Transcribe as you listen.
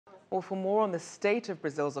Well, for more on the state of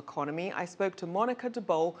Brazil's economy, I spoke to Monica de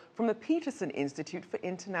Bolle from the Peterson Institute for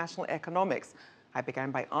International Economics. I began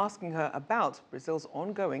by asking her about Brazil's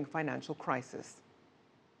ongoing financial crisis.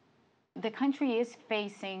 The country is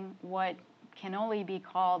facing what can only be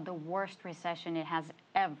called the worst recession it has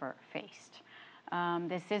ever faced.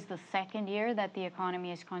 This is the second year that the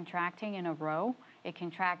economy is contracting in a row. It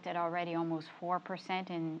contracted already almost 4%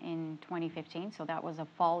 in 2015, so that was a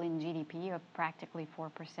fall in GDP of practically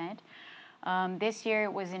 4%. This year,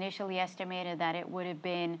 it was initially estimated that it would have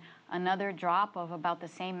been another drop of about the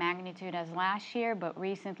same magnitude as last year, but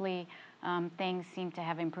recently things seem to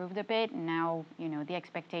have improved a bit. And now, the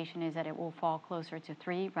expectation is that it will fall closer to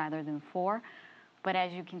 3 rather than 4. But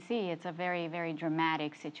as you can see, it's a very, very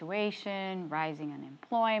dramatic situation, rising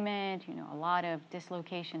unemployment, a lot of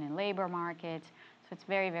dislocation in labor markets. So it's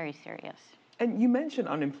very, very serious. And you mentioned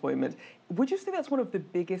unemployment. Would you say that's one of the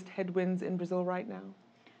biggest headwinds in Brazil right now?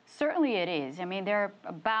 Certainly it is. I mean, there are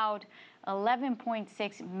about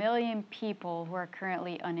 11.6 million people who are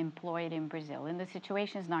currently unemployed in Brazil. And the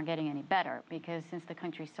situation is not getting any better because since the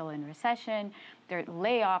country is still in recession, their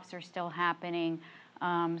layoffs are still happening.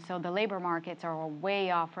 So the labor markets are way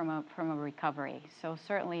off from a recovery. So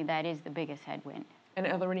certainly that is the biggest headwind. And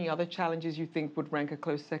are there any other challenges you think would rank a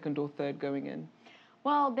close second or third going in?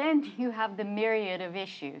 Well, then you have the myriad of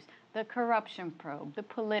issues, the corruption probe, the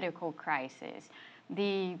political crisis,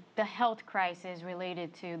 the health crisis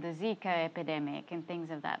related to the Zika epidemic and things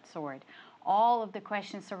of that sort. All of the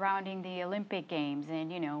questions surrounding the Olympic Games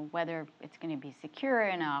and, whether it's going to be secure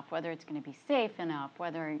enough, whether it's going to be safe enough,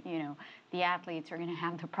 whether, the athletes are going to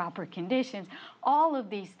have the proper conditions. All of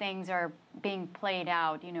these things are being played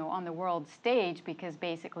out, on the world stage because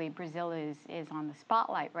basically Brazil is on the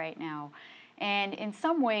spotlight right now. And in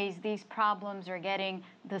some ways, these problems are getting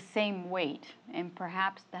the same weight. And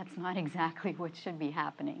perhaps that's not exactly what should be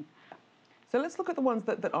happening. So let's look at the ones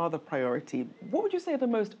that are the priority. What would you say are the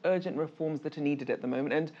most urgent reforms that are needed at the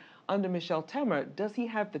moment? And under Michel Temer, does he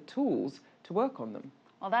have the tools to work on them?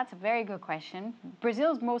 Well, that's a very good question.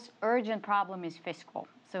 Brazil's most urgent problem is fiscal.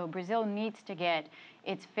 So Brazil needs to get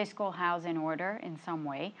its fiscal house in order in some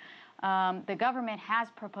way. The government has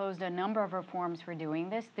proposed a number of reforms for doing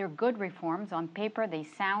this. They're good reforms. On paper, they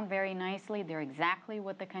sound very nicely. They're exactly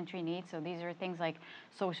what the country needs. So these are things like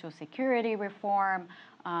Social Security reform,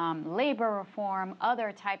 labor reform,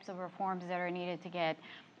 other types of reforms that are needed to get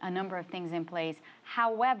a number of things in place.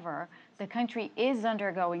 However, the country is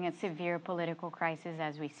undergoing a severe political crisis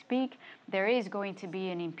as we speak. There is going to be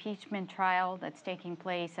an impeachment trial that's taking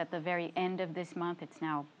place at the very end of this month. It's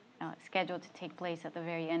now scheduled to take place at the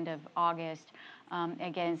very end of August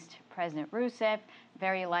against President Rousseff.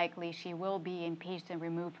 Very likely she will be impeached and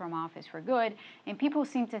removed from office for good. And people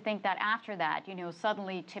seem to think that after that,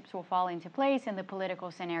 suddenly chips will fall into place and the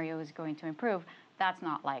political scenario is going to improve. That's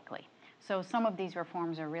not likely. So some of these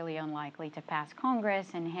reforms are really unlikely to pass Congress,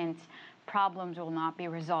 and hence problems will not be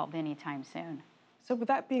resolved anytime soon. So with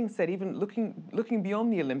that being said, even looking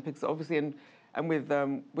beyond the Olympics, obviously, and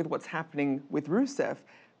with what's happening with Rousseff,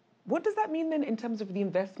 what does that mean then in terms of the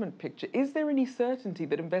investment picture? Is there any certainty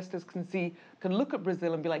that investors can look at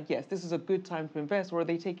Brazil and be like, yes, this is a good time to invest, or are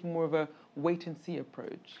they taking more of a wait-and-see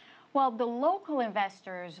approach? Well, the local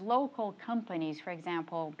investors, local companies, for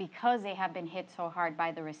example, because they have been hit so hard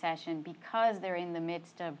by the recession, because they're in the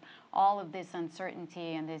midst of all of this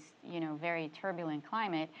uncertainty and this, very turbulent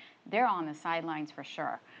climate, they're on the sidelines for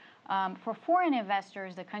sure. For foreign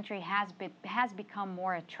investors, the country has become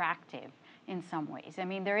more attractive in some ways. I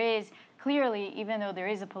mean, there is clearly, even though there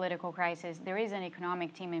is a political crisis, there is an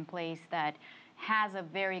economic team in place that has a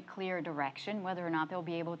very clear direction. Whether or not they'll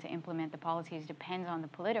be able to implement the policies depends on the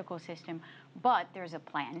political system, but there's a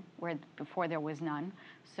plan where before there was none.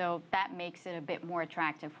 So that makes it a bit more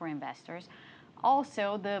attractive for investors.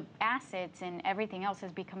 Also, the assets and everything else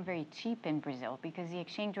has become very cheap in Brazil because the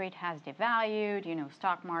exchange rate has devalued,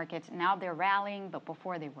 stock markets, now they're rallying, but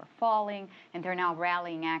before they were falling, and they're now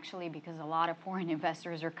rallying actually because a lot of foreign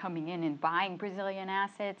investors are coming in and buying Brazilian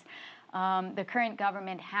assets. The current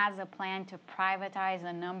government has a plan to privatize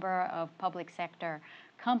a number of public sector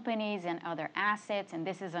companies and other assets, and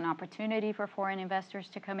this is an opportunity for foreign investors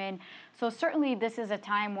to come in. So certainly this is a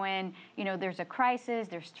time when, there's a crisis,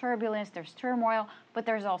 there's turbulence, there's turmoil, but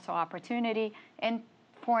there's also opportunity, and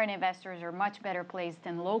foreign investors are much better placed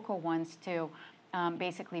than local ones to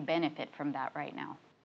basically benefit from that right now.